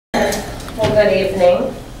Good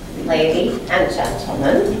evening, lady and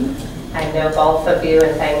gentlemen. I know both of you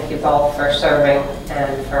and thank you both for serving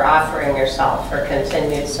and for offering yourself for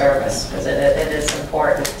continued service, because it is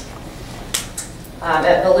important.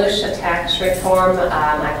 At Volusia Tax Reform,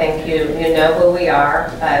 I think you know who we are,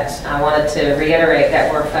 but I wanted to reiterate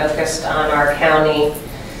that we're focused on our county,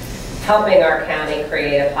 helping our county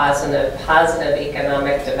create a positive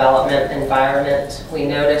economic development environment. We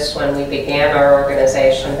noticed when we began our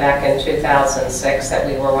organization back in 2006 that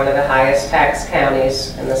we were one of the highest tax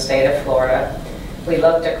counties in the state of Florida. We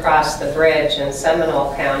looked across the bridge in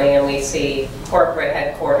Seminole County and we see corporate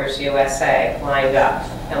headquarters USA lined up,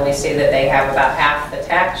 and we see that they have about half the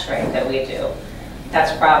tax rate that we do.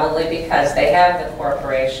 That's probably because they have the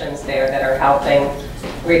corporations there that are helping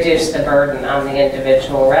reduce the burden on the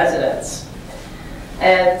individual residents.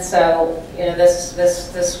 And so, you know, this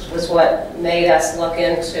was what made us look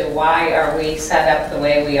into why are we set up the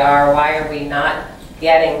way we are, why are we not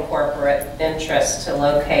getting corporate interests to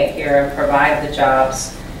locate here and provide the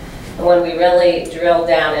jobs. And when we really drilled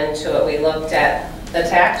down into it, we looked at the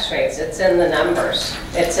tax rates. It's in the numbers.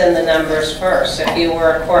 It's in the numbers first. If you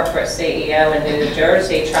were a corporate CEO in New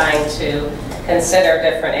Jersey trying to consider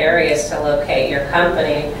different areas to locate your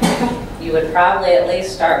company, you would probably at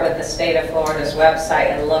least start with the state of Florida's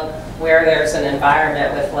website and look where there's an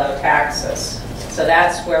environment with low taxes. So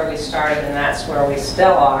that's where we started and that's where we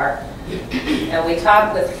still are. And we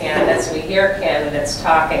talk with candidates, we hear candidates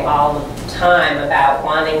talking all the time about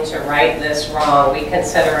wanting to right this wrong. We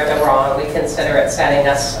consider it a wrong. We consider it setting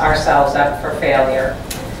ourselves up for failure.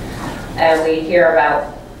 And we hear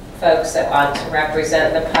about folks that want to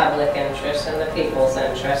represent the public interest and the people's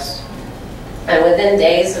interest. And within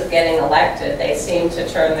days of getting elected, they seem to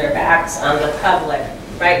turn their backs on the public.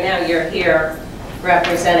 Right now you're here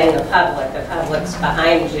representing the public's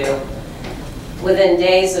behind you. Within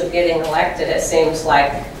days of getting elected, it seems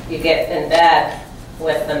like you get in bed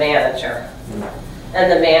with the manager.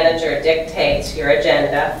 And the manager dictates your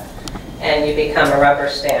agenda, and you become a rubber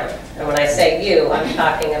stamp. And when I say you, I'm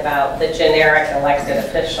talking about the generic elected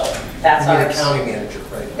official. That's our county manager,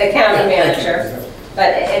 right? The county manager.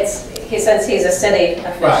 But since he's a city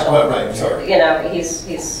official, right, sorry. You know, he's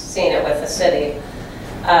seen it with the city.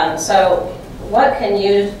 So what can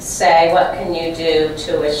you say, what can you do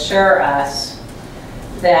to assure us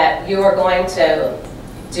that you are going to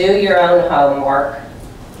do your own homework,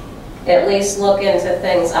 at least look into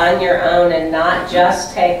things on your own and not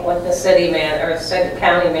just take what the city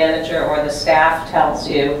county manager or the staff tells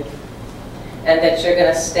you, and that you're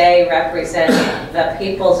going to stay representing the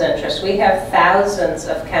people's interest. We have thousands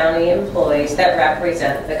of county employees that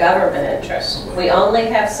represent the government interest. We only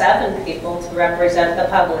have 7 people to represent the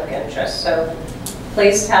public interest. So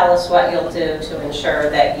please tell us what you'll do to ensure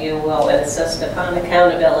that you will insist upon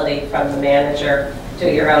accountability from the manager. Do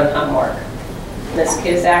your own homework. Ms.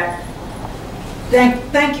 Cusack?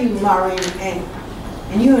 Thank you, Maureen,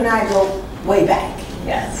 and you and I go way back.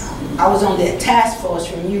 Yes. I was on the task force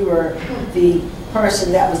when you were the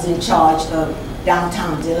person that was in charge of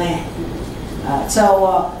downtown DeLand.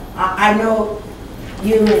 I know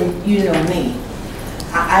you and you know me.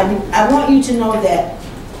 I want you to know that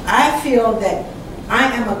I feel that I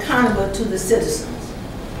am accountable to the citizens.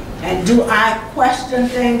 And do I question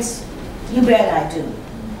things? You bet I do.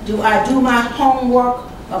 Do I do my homework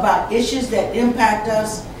about issues that impact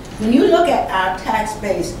us? When you look at our tax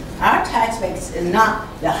base is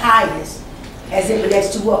not the highest as it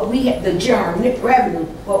relates to what we have, the germ, revenue,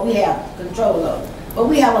 what we have control of. But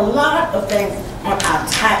we have a lot of things on our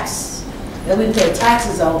tax that we pay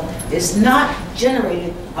taxes on. It's not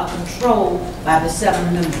generated or controlled by the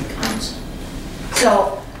 7-member council.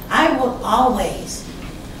 So I will always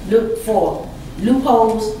look for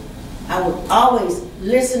loopholes. I will always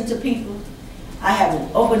listen to people. I have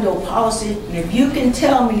an open door policy, and if you can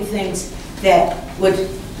tell me things that would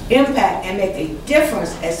impact and make a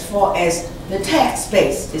difference as far as the tax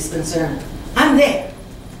base is concerned, I'm there.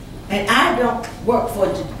 And I don't work for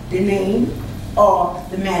Deneen or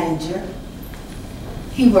the manager.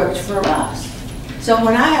 He works for us. So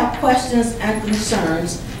when I have questions and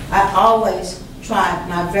concerns, I always try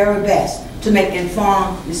my very best to make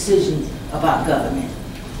informed decisions about government.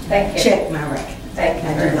 Thank you. Check my record. Thank you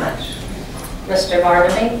very much. Mr.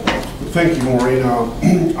 Barnaby? Thank you, Maureen.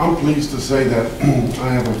 I'm pleased to say that I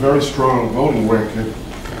have a very strong voting record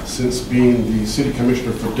since being the city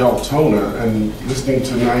commissioner for Deltona, and listening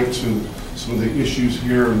tonight to some of the issues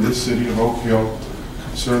here in this city of Oak Hill,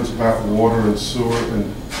 concerns about water and sewer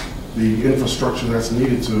and the infrastructure that's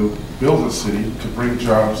needed to build a city, to bring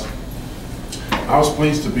jobs. I was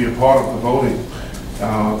pleased to be a part of the voting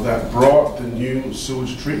that brought the new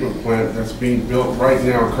sewage treatment plant that's being built right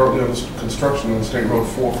now, currently under construction on State Road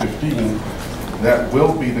 415, that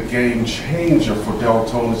will be the game changer for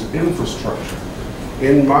Deltona's infrastructure.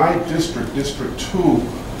 In my district, District 2,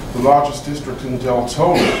 the largest district in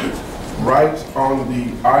Deltona, right on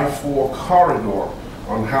the I-4 corridor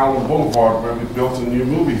on Howland Boulevard, where we built a new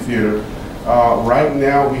movie theater. Right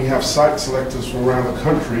now we have site selectors from around the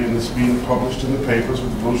country, and it's being published in the papers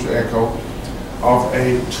with the Volusia Echo, of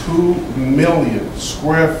a 2 million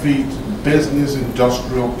square feet business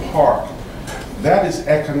industrial park. That is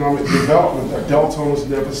economic development that Deltona's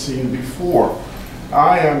never seen before.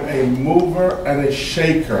 I am a mover and a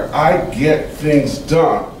shaker. I get things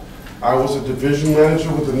done. I was a division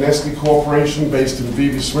manager with the Nestle Corporation based in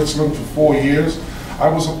Vevey, Switzerland for 4 years. I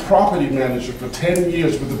was a property manager for 10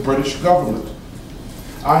 years with the British government.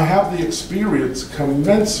 I have the experience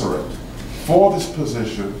commensurate for this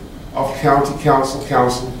position of county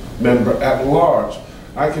council member at large.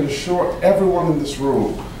 I can assure everyone in this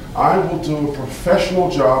room, I will do a professional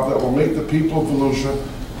job that will make the people of Volusia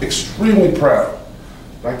extremely proud.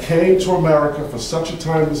 I came to America for such a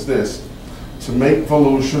time as this to make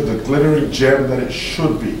Volusia the glittering gem that it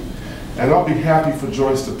should be. And I'll be happy for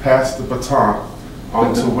Joyce to pass the baton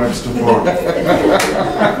on to Cusack-Barnaby.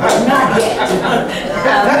 Not yet.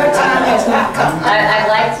 Her time has not come. I'd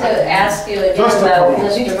like to ask you again, though,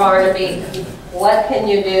 Mr. Barnaby, what can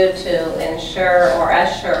you do to ensure or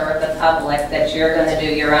assure the public that you're going to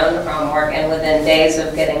do your own homework and within days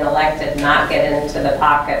of getting elected not get into the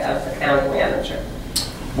pocket of the county manager?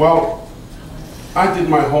 Well, I did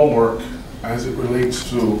my homework as it relates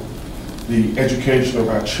to the education of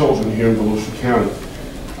our children here in Volusia County.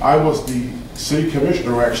 I was the city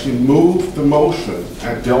commissioner who actually moved the motion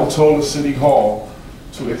at Deltona City Hall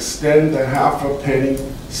to extend the half-a-penny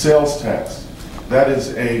sales tax. That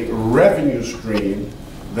is a revenue stream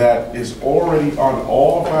that is already on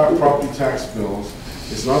all of our property tax bills.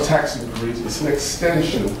 It's not a tax increase, it's an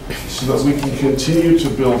extension so that we can continue to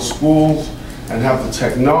build schools and have the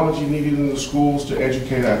technology needed in the schools to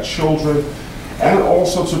educate our children, and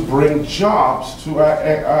also to bring jobs to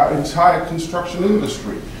our entire construction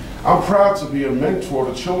industry. I'm proud to be a mentor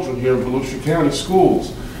to children here in Volusia County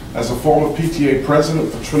schools. As a former PTA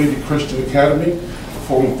president for Trinity Christian Academy, a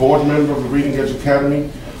former board member of the Reading Edge Academy,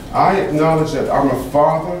 I acknowledge that I'm a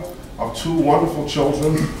father of 2 wonderful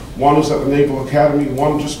children, one who's at the Naval Academy,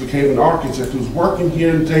 one just became an architect who's working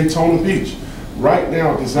here in Daytona Beach, right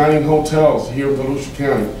now designing hotels here in Volusia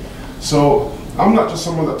County. So I'm not just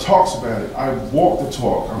someone that talks about it, I walk the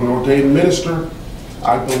talk. I'm an ordained minister.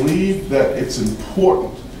 I believe that it's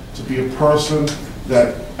important to be a person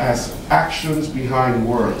that has actions behind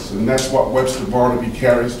words, and that's what Cusack-Barnaby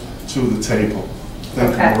carries to the table.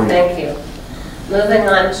 Thank you, Maureen. Thank you. Moving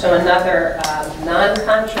on to another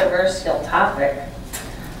non-controversial topic.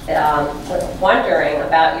 Wondering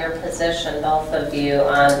about your position, both of you,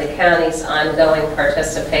 on the county's ongoing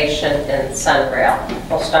participation in Sunrail.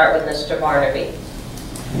 We'll start with Mr. Barnaby.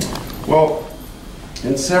 Well,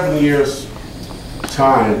 in 7 years'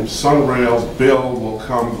 time, Sunrail's bill will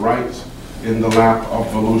come right in the lap of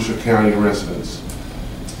Volusia County residents.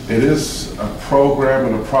 It is a program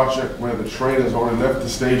and a project where the train has already left the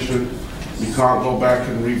station. You can't go back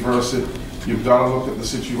and reverse it. You've got to look at the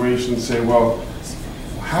situation and say, well,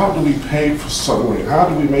 how do we pay for Sunrail? How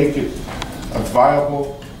do we make it a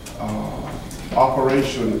viable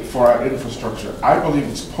operation for our infrastructure? I believe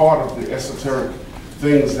it's part of the esoteric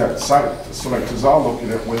things that site selectors are looking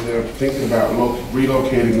at when they're thinking about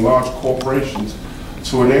relocating large corporations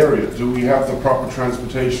to an area. Do we have the proper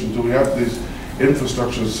transportation? Do we have these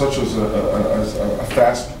infrastructures such as a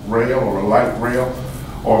fast rail or a light rail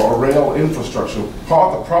or a rail infrastructure?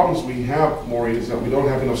 Part of the problems we have, Maureen, is that we don't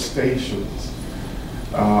have enough stations.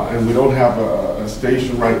 And we don't have a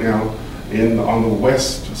station right now on the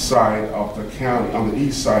west side of the county, on the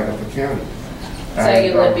east side of the county. So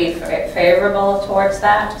you would be favorable towards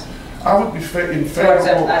that? I would be in favor towards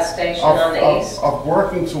a station on the east? Of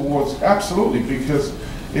working towards, absolutely, because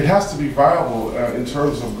it has to be viable in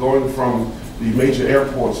terms of going from the major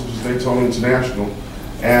airports such as Daytona International,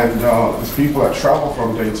 and there's people that travel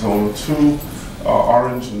from Daytona to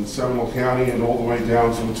Orange and Seminole County and all the way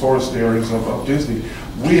down to the tourist areas of Disney.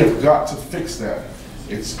 We have got to fix that.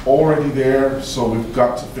 It's already there, so we've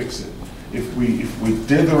got to fix it. If we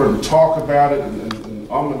dither and talk about it and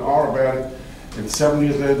ah about it, and 7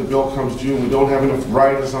 years later the bill comes due and we don't have enough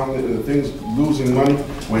riders on it and the thing's losing money,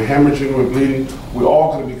 we're hemorrhaging, we're bleeding, we're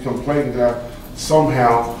all going to be complaining that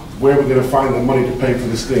somehow where we're going to find the money to pay for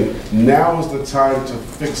this thing. Now is the time to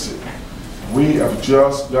fix it. We have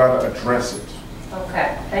just got to address it.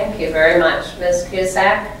 Okay, thank you very much. Ms.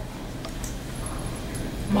 Cusack?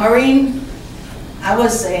 Maureen, I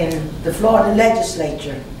was in the Florida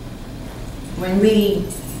legislature when we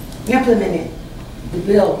implemented the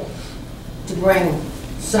bill to bring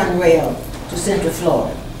Sunrail to Central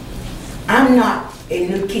Florida. I'm not a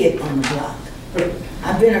new kid on the block.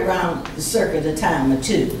 I've been around the circuit a time or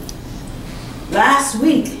two. Last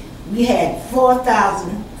week, we had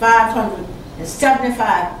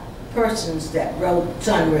 4,575 persons that rode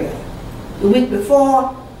Sunrail. The week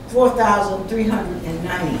before,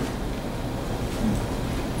 4,390.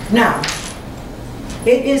 Now,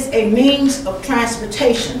 it is a means of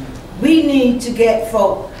transportation. We need to get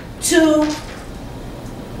folk to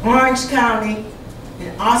Orange County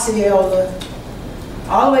and Osceola,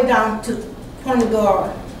 all the way down to Punta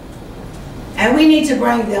Gorda, and we need to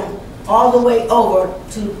bring them all the way over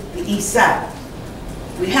to the east side.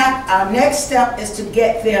 Our next step is to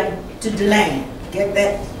get them to DeLand, get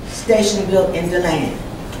that station built in DeLand.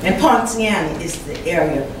 And Ponciana is the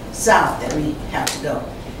area south that we have to go.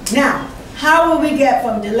 Now, how will we get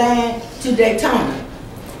from DeLand to Daytona?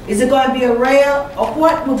 Is it going to be a rail, or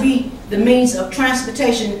what will be the means of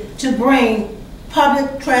transportation to bring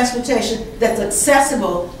public transportation that's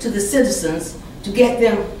accessible to the citizens to get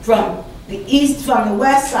them from the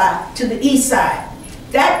west side to the east side?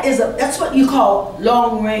 That's what you call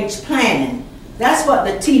long-range planning. That's what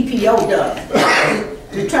the TPO does,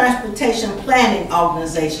 the Transportation Planning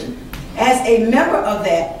Organization. As a member of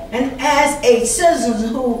that, and as a citizen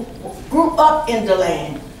who grew up in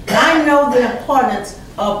DeLand, I know the importance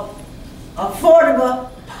of affordable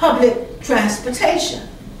public transportation.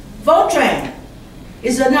 VOTRAN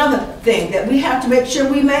is another thing that we have to make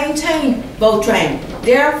sure we maintain. VOTRAN.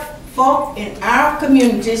 There are folk in our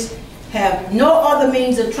communities have no other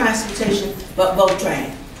means of transportation but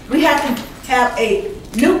VOTRAN. We have to have a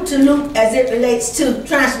loop-to-loop as it relates to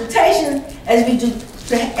transportation as we do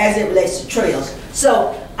as it relates to trails.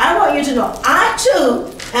 So I want you to know, I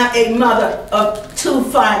too am a mother of 2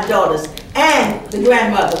 fine daughters and the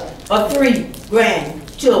grandmother of 3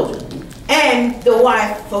 grandchildren and the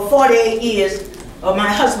wife for 48 years of my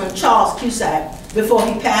husband Charles Cusack before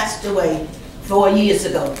he passed away 4 years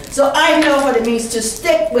ago. So I know what it means to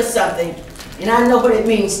stick with something, and I know what it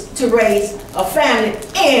means to raise a family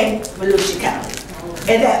in Volusia County,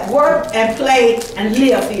 and that work and play and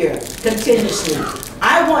live here continuously.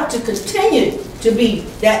 I want to continue to be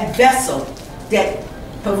that vessel that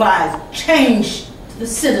provides change to the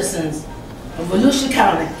citizens of Volusia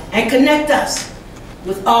County and connect us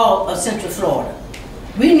with all of Central Florida.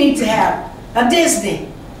 We need to have a Disney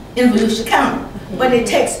in Volusia County, but it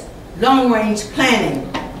takes long-range planning,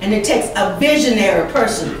 and it takes a visionary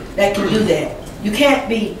person that can do that. You can't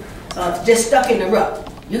be just stuck in the rut.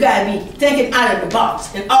 You gotta be thinking out of the box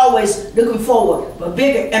and always looking forward for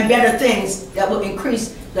bigger and better things that will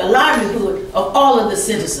increase the livelihood of all of the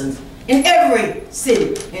citizens in every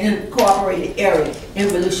city and incorporated area in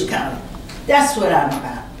Volusia County. That's what I'm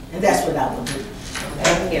about, and that's what I will do.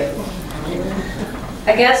 Thank you.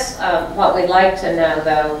 I guess what we'd like to know,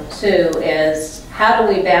 though, too, is how do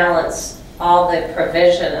we balance all the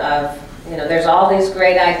provision of, there's all these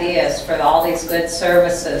great ideas for all these good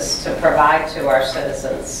services to provide to our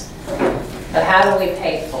citizens, but how do we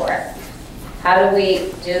pay for it? How do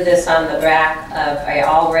we do this on the back of an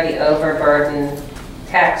already overburdened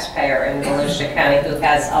taxpayer in Volusia County who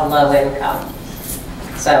has a low income?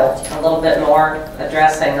 So a little bit more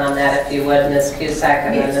addressing on that, if you would, Ms. Cusack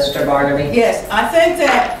and then Mr. Barnaby. Yes, I think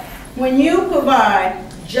that when you provide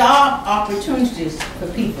job opportunities for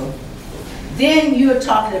people, then you're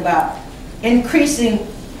talking about increasing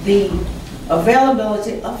the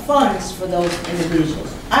availability of funds for those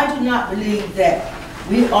individuals. I do not believe that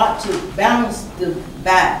we ought to balance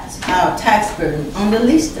our tax burden on the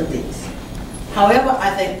least of these. However,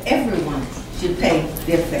 I think everyone should pay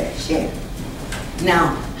their fair share.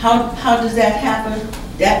 Now, how does that happen?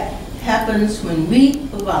 That happens when we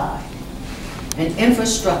provide an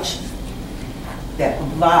infrastructure that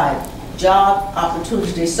provide job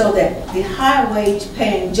opportunities so that the high wage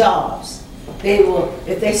paying jobs,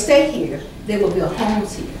 if they stay here, they will build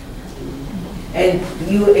homes here. And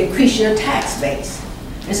you will increase your tax base.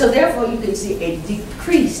 And so therefore you can see a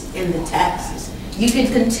decrease in the taxes. You can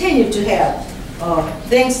continue to have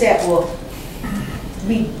things that will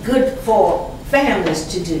be good for families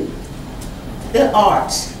to do. The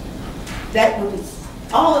arts,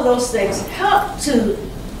 all of those things help to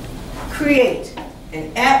create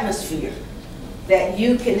an atmosphere that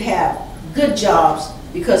you can have good jobs,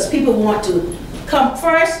 because people want to come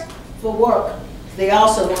first for work. They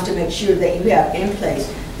also want to make sure that you have in place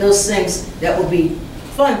those things that will be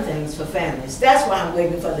fun things for families. That's why I'm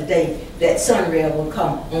waiting for the day that Sunrail will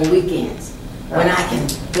come on weekends, when I can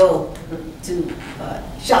go to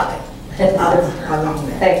shopping along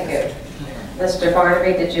there. Thank you. Mr.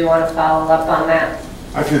 Barnaby, did you want to follow up on that?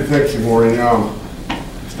 I did, thank you, Maureen.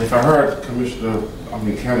 If I heard County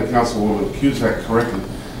Councilwoman Cusack correctly,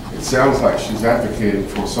 it sounds like she's advocating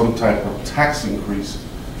for some type of tax increase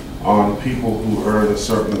on people who earn a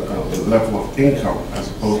certain level of income, as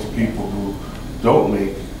opposed to people who don't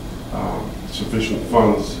make sufficient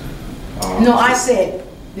funds. No, I said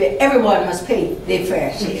that everyone must pay their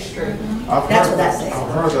fair share. That's what I said.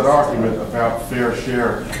 I've heard that argument about fair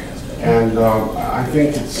share, and I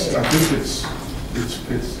think it's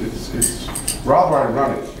rather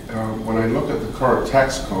ironic when I look at the current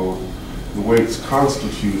tax code, the way it's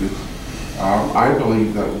constituted. I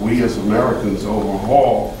believe that we as Americans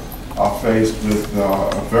overall are faced with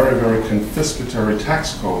a very, very confiscatory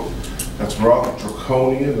tax code that's rather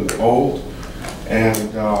draconian and old, and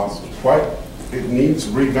it needs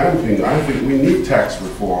revamping. I think we need tax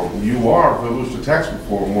reform. You are opposed to tax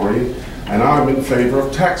reform, Maureen, and I'm in favor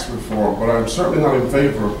of tax reform, but I'm certainly not in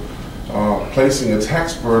favor of placing a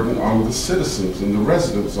tax burden on the citizens and the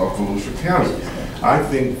residents of Volusia County. I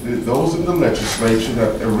think that those in the legislature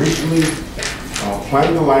that originally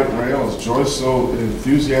planned the light rail, as Joyce so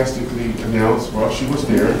enthusiastically announced while she was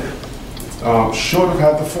there, should have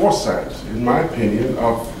had the foresight, in my opinion,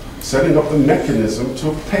 of setting up the mechanism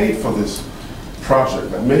to pay for this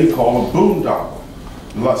project that many call a boondoggle.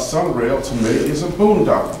 Sunrail, to me, is a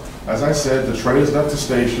boondoggle. As I said, the trains left the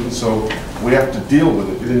station, so we have to deal with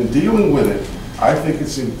it. And in dealing with it, I think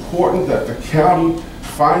it's important that the county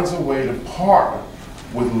finds a way to partner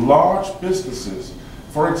with large businesses.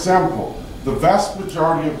 For example, the vast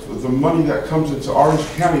majority of the money that comes into Orange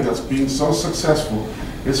County that's been so successful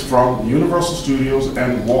is from Universal Studios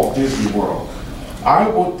and Walt Disney World. I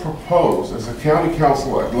would propose, as a county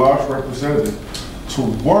council at large representative, to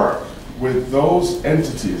work with those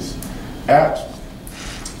entities at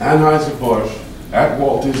Anheuser-Busch, at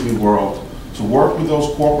Walt Disney World, to work with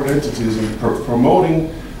those corporate entities in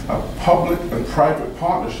promoting a public and private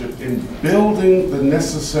partnership in building the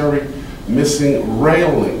necessary missing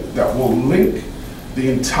rail link that will link the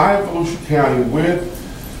entire Volusia County with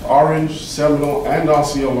Orange, Seminole, and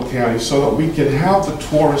Osceola County, so that we can have the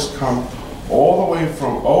tourists come all the way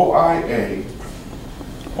from OIA,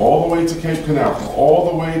 all the way to Cape Canaveral, all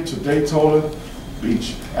the way to Daytona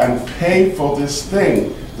Beach, and pay for this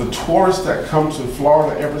thing. The tourists that come to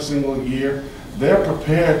Florida every single year, they're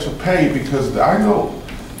prepared to pay, because I know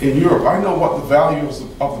in Europe, I know what the value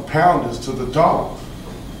of the pound is to the dollar.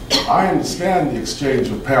 I understand the exchange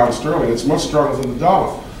of pound sterling. It's much stronger than the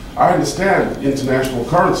dollar. I understand international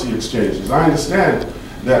currency exchanges. I understand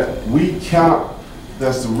that we cannot,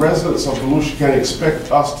 as the residents of Volusia County,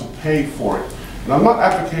 expect us to pay for it. And I'm not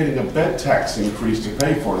advocating a bed tax increase to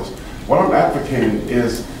pay for this. What I'm advocating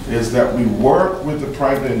is that we work with the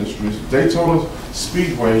private industries. Daytona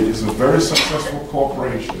Speedway is a very successful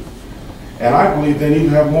corporation, and I believe they need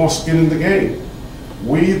to have more skin in the game.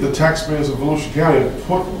 We, the taxpayers of Volusia County, have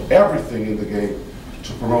put everything in the game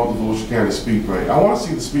to promote the Volusia County Speedway. I want to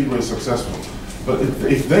see the Speedway successful, but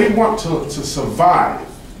if they want to survive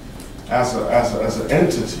as an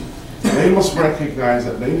entity, they must recognize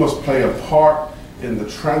that they must play a part in the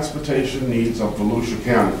transportation needs of Volusia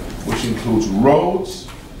County, which includes roads,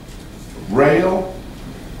 rail,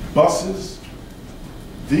 buses.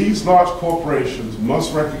 These large corporations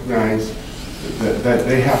must recognize that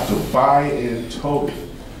they have to buy in totally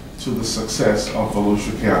to the success of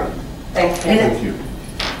Volusia County. Thank you. Thank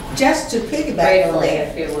you. Just to piggyback on Briefly,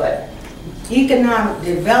 that, if you would. economic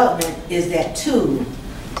development is that tool.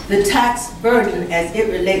 The tax burden as it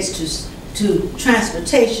relates to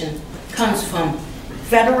transportation comes from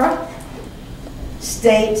federal,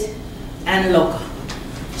 state, and local.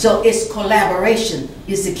 So it's collaboration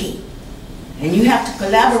is the key. And you have to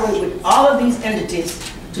collaborate with all of these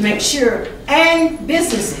entities to make sure, and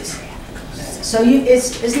businesses. So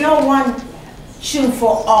it's no one shoe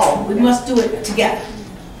for all. We must do it together.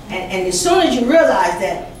 And as soon as you realize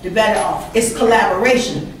that, the better off. It's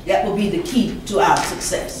collaboration that will be the key to our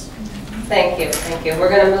success. Thank you, thank you. We're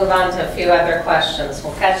going to move on to a few other questions.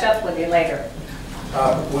 We'll catch up with you later.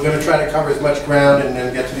 We're going to try to cover as much ground and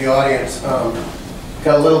then get to the audience.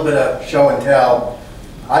 Got a little bit of show and tell.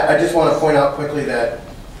 I just want to point out quickly that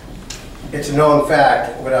it's a known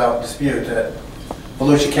fact, without dispute, that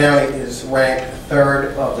Volusia County is ranked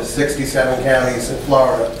third of the 67 counties in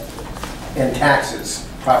Florida in taxes,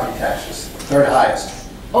 property taxes, third highest.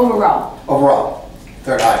 Overall. Overall,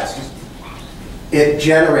 third highest. It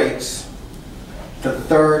generates the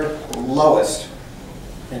third lowest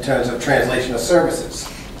in terms of translation of services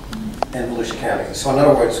in Volusia County. So in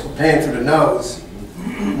other words, we're paying through the nose,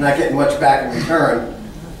 not getting much back in return.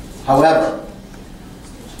 However,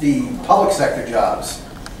 the public sector jobs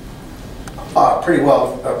are pretty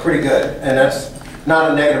good, and that's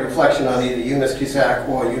not a negative reflection on either you, Ms. Cusack,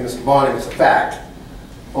 or you, Mr. Barnaby. It's a fact.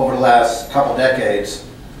 Over the last couple decades,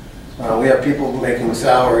 we have people making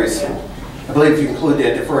salaries. I believe if you include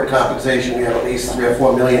their deferred compensation, we have at least 3 or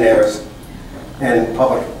 4 millionaires in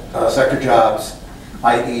public sector jobs,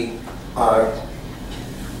 i.e.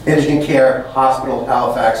 Indigent Care, Hospital,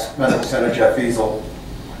 Halifax, Medical Center, Jeff Easel,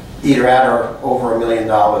 either at or over $1 million.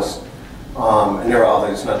 And there are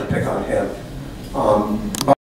others, not to pick on him.